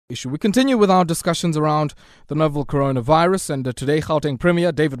issue. We continue with our discussions around the novel coronavirus, and today Gauteng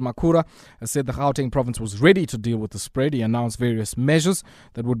Premier David Makhura has said the Gauteng province was ready to deal with the spread. He announced various measures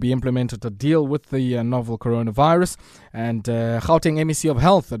that would be implemented to deal with the novel coronavirus, and Gauteng MEC of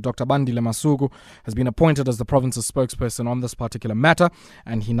Health, Dr Bandile Masuku, has been appointed as the province's spokesperson on this particular matter,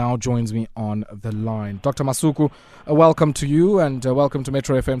 and he now joins me on the line. Dr Masuku, welcome to you, and welcome to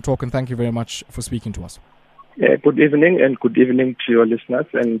Metro FM Talk, and thank you very much for speaking to us. Good evening, and good evening to your listeners,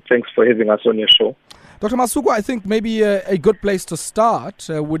 and thanks for having us on your show. Dr. Masuku, I think maybe a good place to start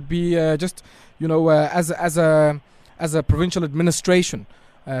would be as a provincial administration,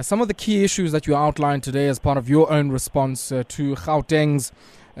 some of the key issues that you outlined today as part of your own response to Gauteng's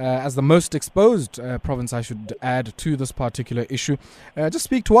as the most exposed province, I should add, to this particular issue. Just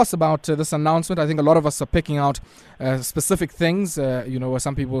speak to us about this announcement. I think a lot of us are picking out specific things.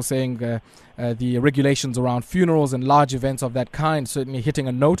 Some people are saying the regulations around funerals and large events of that kind certainly hitting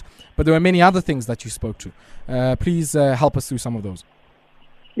a note, but there were many other things that you spoke to. Please help us through some of those.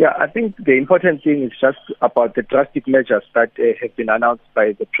 Yeah, I think the important thing is just about the drastic measures that have been announced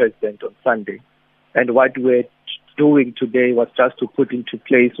by the President on Sunday. And what we're doing today was just to put into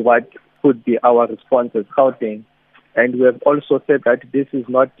place what could be our response as Gauteng. And we have also said that this is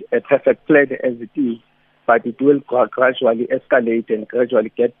not a perfect plan as it is, but it will gradually escalate and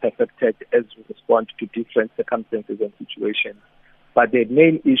gradually get perfected as we respond to different circumstances and situations. But the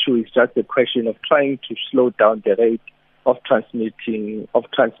main issue is just the question of trying to slow down the rate of transmission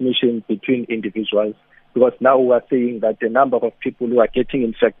between individuals. Because now we are seeing that the number of people who are getting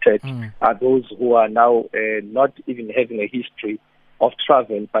infected are those who are now not even having a history of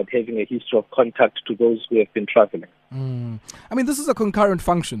travel, but having a history of contact to those who have been traveling. I mean, this is a concurrent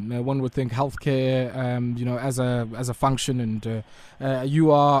function. One would think healthcare, as a function, and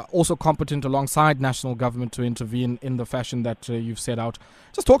you are also competent alongside national government to intervene in the fashion that you've set out.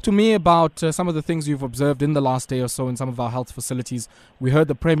 Just talk to me about some of the things you've observed in the last day or so in some of our health facilities. We heard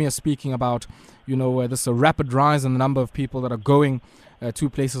the Premier speaking about, this rapid rise in the number of people that are going to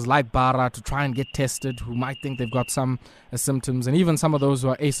places like Bara to try and get tested, who might think they've got some symptoms, and even some of those who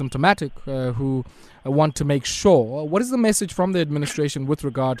are asymptomatic who want to make sure. What is the message from the administration with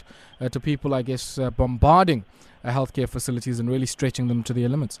regard to people, I guess, bombarding healthcare facilities and really stretching them to their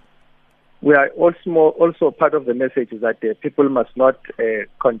limits? We are also part of the message is that people must not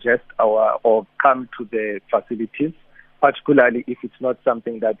congest or come to the facilities, particularly if it's not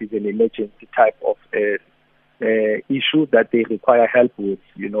something that is an emergency type of issue that they require help with,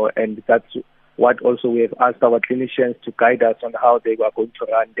 and that's what also we have asked our clinicians to guide us on how they are going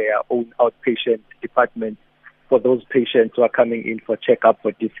to run their own outpatient departments for those patients who are coming in for checkup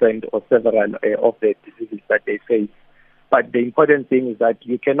for different or several of the diseases that they face. But the important thing is that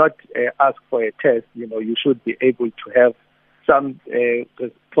you cannot ask for a test. You should be able to have some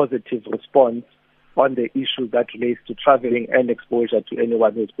positive response on the issue that relates to traveling and exposure to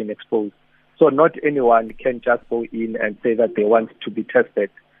anyone who's been exposed. So not anyone can just go in and say that they want to be tested.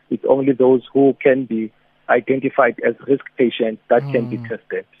 It's only those who can be identified as risk patients that can be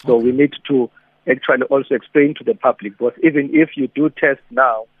tested. So we need to actually also explain to the public, because even if you do test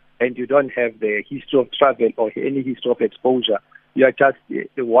now and you don't have the history of travel or any history of exposure, you are just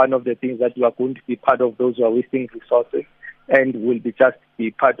one of the things that you are going to be part of those who are wasting resources and will be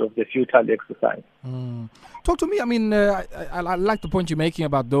part of the futile exercise. Talk to me. I mean, I like the point you're making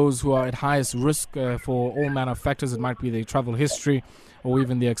about those who are at highest risk for all manner of factors. It might be their travel history or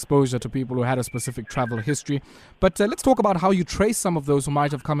even the exposure to people who had a specific travel history. But let's talk about how you trace some of those who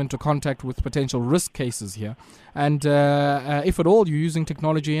might have come into contact with potential risk cases here. And if at all you're using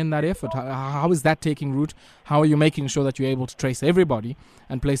technology in that effort, how is that taking root? How are you making sure that you're able to trace everybody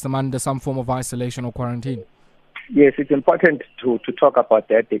and place them under some form of isolation or quarantine? Yes, it's important to talk about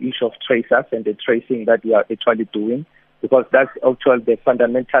that, the issue of tracers and the tracing that we are actually doing, because that's actually the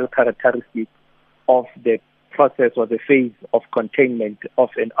fundamental characteristic of the process or the phase of containment of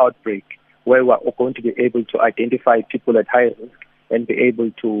an outbreak, where we are going to be able to identify people at high risk and be able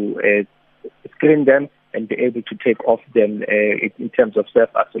to screen them and be able to take off them in terms of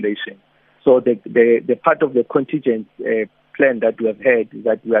self-isolation. So the part of the contingent plan that we have had is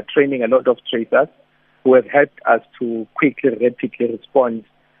that we are training a lot of tracers who have helped us to rapidly respond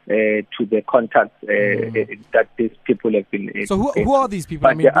to the contacts that these people have been. So who are these people?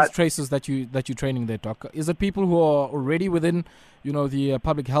 I mean, these tracers that you're training there, Doc. Is it people who are already within, the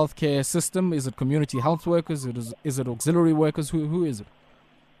public healthcare system? Is it community health workers? Is it auxiliary workers? Who is it?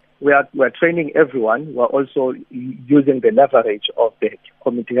 We are training everyone. We are also using the leverage of the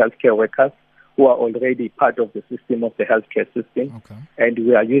community healthcare workers who are already part of the system of the healthcare system, and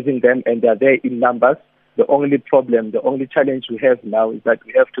we are using them, and they are there in numbers. The only problem, the only challenge we have now is that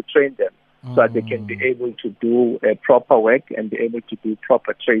we have to train them so that they can be able to do proper work and be able to do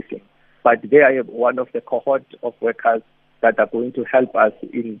proper tracing. But they are one of the cohort of workers that are going to help us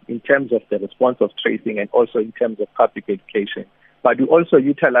in terms of the response of tracing and also in terms of public education. But we also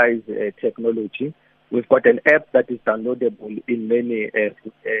utilize technology. We've got an app that is downloadable in many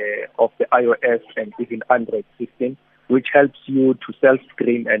of the iOS and even Android systems, which helps you to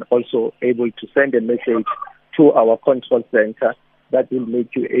self-screen and also able to send a message to our control center that will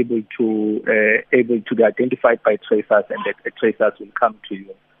make you able to be identified by tracers, and the tracers will come to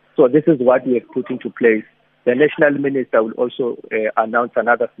you. So this is what we have put into place. The national minister will also announce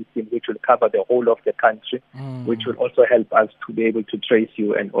another system which will cover the whole of the country, which will also help us to be able to trace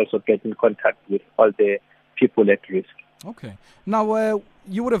you and also get in contact with all the people at risk. Okay. Now,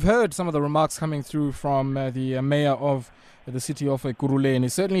 you would have heard some of the remarks coming through from the mayor of the city of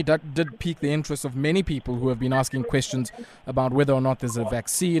Ekurhuleni. Certainly that did pique the interest of many people who have been asking questions about whether or not there's a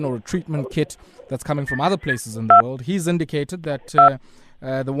vaccine or a treatment kit that's coming from other places in the world. He's indicated that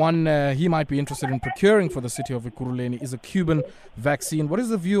the one he might be interested in procuring for the city of Ekurhuleni is a Cuban vaccine. What is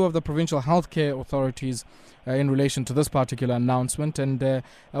the view of the provincial healthcare authorities in relation to this particular announcement, and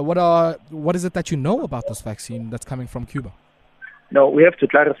what is it that you know about this vaccine that's coming from Cuba? No, we have to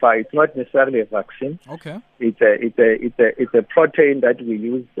clarify. It's not necessarily a vaccine. Okay. It's a protein that we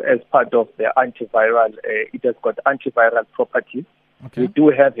use as part of the antiviral. It has got antiviral properties. Okay. We do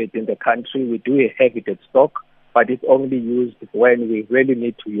have it in the country. We do have it at stock, but it's only used when we really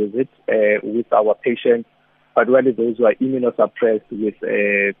need to use it with our patients, but really those who are immunosuppressed with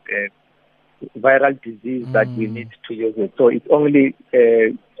viral disease that we need to use it. So it's only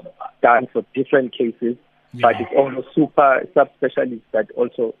done for different cases. Yeah. But it's only subspecialists that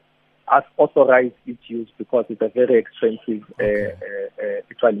also authorize its use because it's a very expensive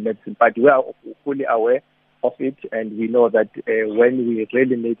actual medicine. But we are fully aware of it, and we know that when we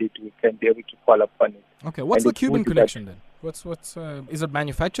really need it, we can be able to call upon it. Okay, what's the Cuban connection then? What's is it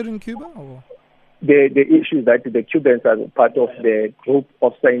manufactured in Cuba? Or? The issue is that the Cubans are part of the group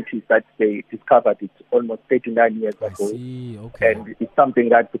of scientists that they discovered it almost 39 years ago. I see. Okay. And it's something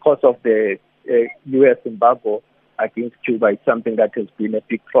that because of the U.S. embargo against Cuba, it's something that has been a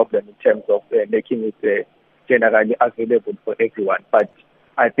big problem in terms of making it generally available for everyone. But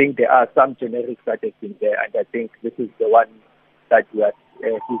I think there are some generics that have been there, and I think this is the one that we are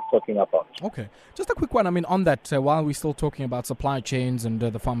he's talking about. Okay. Just a quick one. I mean, on that, while we're still talking about supply chains and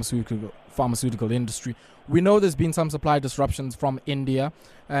the pharmaceutical industry, we know there's been some supply disruptions from India,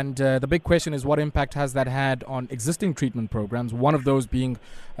 and the big question is what impact has that had on existing treatment programs, one of those being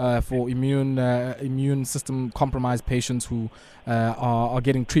for immune system compromised patients who are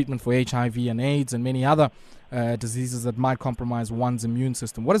getting treatment for HIV and AIDS and many other diseases that might compromise one's immune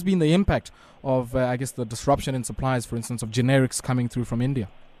system. What has been the impact of, the disruption in supplies, for instance, of generics coming through from India?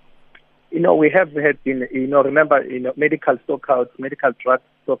 We have had remember, medical stockouts, medical drug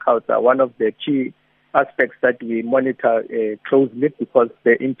stockouts are one of the key aspects that we monitor closely because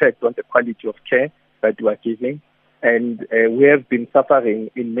the impact on the quality of care that we are giving. And we have been suffering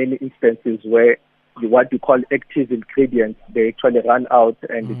in many instances where what we call active ingredients, they actually run out,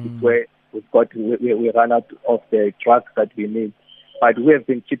 and this is where we run out of the drugs that we need. But we have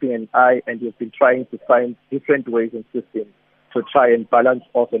been keeping an eye, and we've been trying to find different ways and systems to try and balance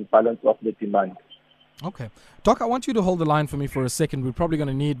off the demand. Okay. Doc, I want you to hold the line for me for a second. We're probably going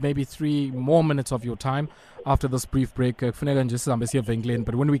to need maybe 3 more minutes of your time after this brief break. But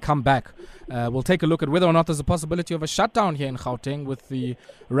when we come back, we'll take a look at whether or not there's a possibility of a shutdown here in Gauteng with the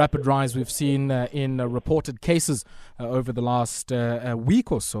rapid rise we've seen in reported cases over the last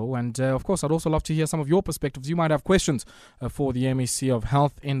week or so. And, of course, I'd also love to hear some of your perspectives. You might have questions for the MEC of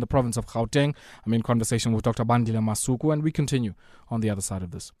Health in the province of Gauteng. I'm in conversation with Dr Bandile Masuku, and we continue on the other side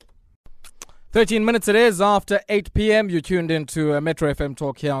of this. 13 minutes it is after 8 p.m. You're tuned into Metro FM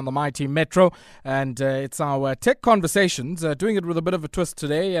Talk here on the Mighty Metro, and it's our tech conversations, doing it with a bit of a twist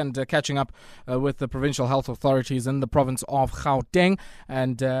today and catching up with the provincial health authorities in the province of Gauteng.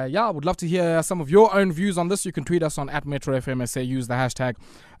 And I would love to hear some of your own views on this. You can tweet us on @MetroFMSA, use the hashtag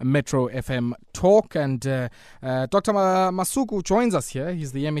MetroFMTalk. And Dr. Masuku joins us here.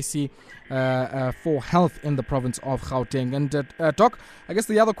 He's the MEC for Health in the province of Gauteng. And Doc, I guess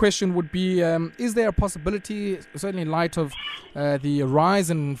the other question would be, is there a possibility, certainly in light of the rise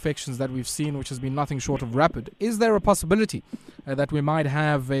in infections that we've seen, which has been nothing short of rapid, is there a possibility that we might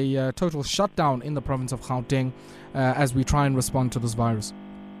have a total shutdown in the province of Gauteng as we try and respond to this virus?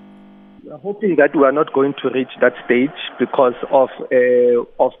 We are hoping that we are not going to reach that stage because of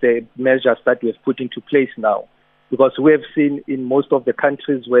the measures that we have put into place now. Because we have seen in most of the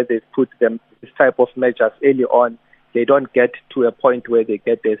countries where they've put them this type of measures early on, they don't get to a point where they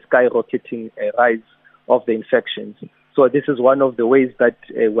get a skyrocketing rise of the infections. So this is one of the ways that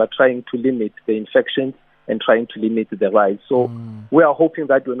we're trying to limit the infections and trying to limit the rise. So we are hoping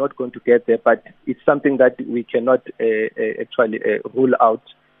that we're not going to get there, but it's something that we cannot actually rule out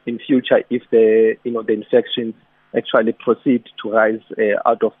in future if the infections actually proceed to rise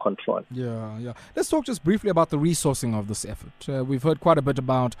out of control. Yeah. Let's talk just briefly about the resourcing of this effort. We've heard quite a bit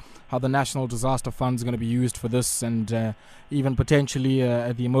about how the National Disaster Fund is going to be used for this, and even potentially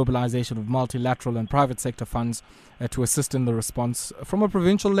the mobilization of multilateral and private sector funds to assist in the response. From a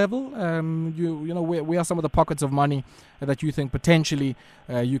provincial level, where are some of the pockets of money that you think potentially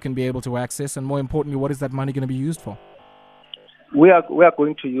you can be able to access, and more importantly, what is that money going to be used for? We are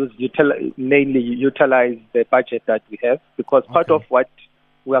going to mainly utilize the budget that we have, because part of what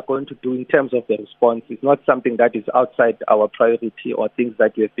we are going to do in terms of the response is not something that is outside our priority or things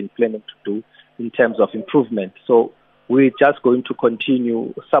that we have been planning to do in terms of improvement. So we're just going to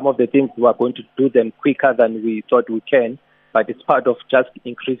continue some of the things. We are going to do them quicker than we thought we can, but it's part of just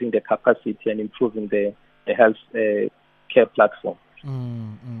increasing the capacity and improving the health care platform.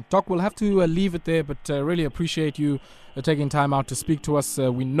 Doc, we'll have to leave it there, but really appreciate you taking time out to speak to us.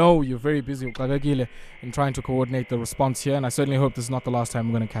 We know you're very busy in trying to coordinate the response here, and I certainly hope this is not the last time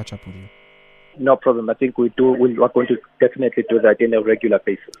we're going to catch up with you. No problem. I think we are going to definitely do that in a regular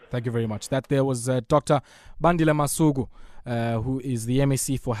basis. Thank you very much. That there was Dr Bandile Masuku, who is the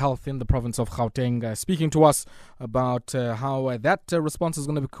MEC for Health in the province of Gauteng, speaking to us about how that response is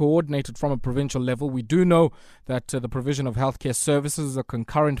going to be coordinated from a provincial level. We do know that the provision of healthcare services is a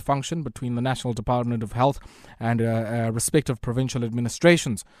concurrent function between the National Department of Health and respective provincial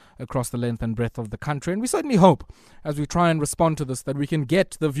administrations across the length and breadth of the country. And we certainly hope, as we try and respond to this, that we can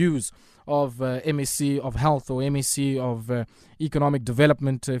get the views of MEC of Health or MEC of Economic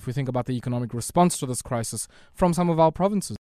Development, if we think about the economic response to this crisis, from some of our provinces.